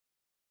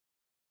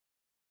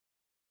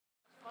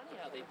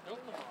they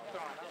built them all.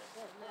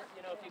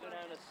 You know, if you go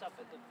down to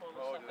Suffolk, the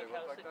former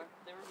Suffolk House,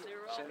 they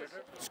were all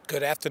Senator?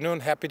 Good afternoon.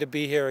 Happy to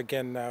be here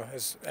again,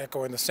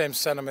 echoing the same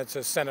sentiments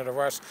as Senator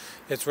Rush.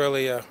 It's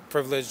really a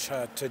privilege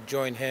to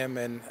join him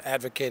in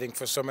advocating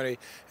for so many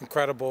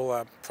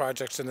incredible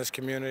projects in this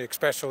community,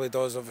 especially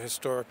those of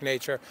historic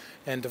nature,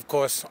 and of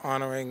course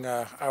honoring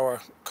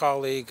our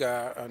colleague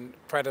and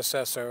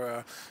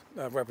predecessor,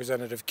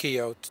 Representative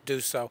Kehoe, to do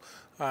so.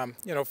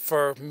 You know,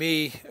 for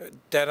me,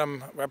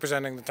 Dedham,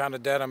 representing the town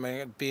of Dedham,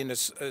 and being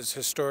as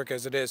historic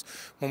as it is,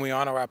 when we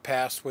honor our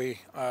past, we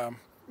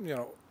you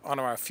know,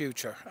 honor our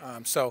future.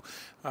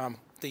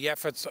 The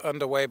efforts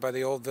underway by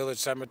the Old Village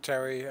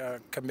Cemetery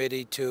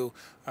Committee to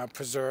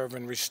preserve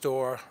and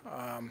restore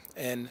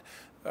and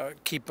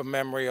keep a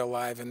memory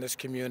alive in this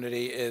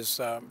community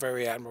is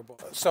very admirable.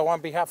 So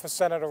on behalf of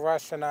Senator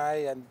Rush and I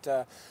and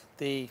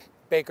the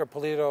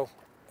Baker-Polito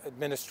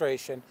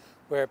administration,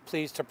 we're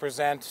pleased to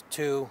present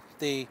to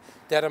the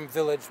Dedham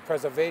Village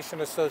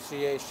Preservation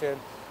Association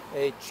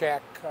a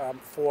check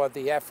for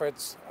the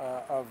efforts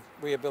of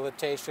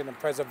rehabilitation and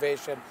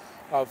preservation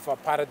of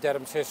part of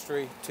Dedham's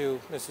history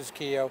to Mrs.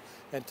 Kehoe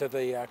and to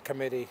the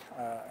committee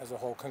as a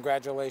whole.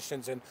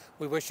 Congratulations, and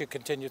we wish you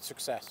continued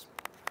success.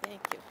 Thank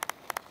you.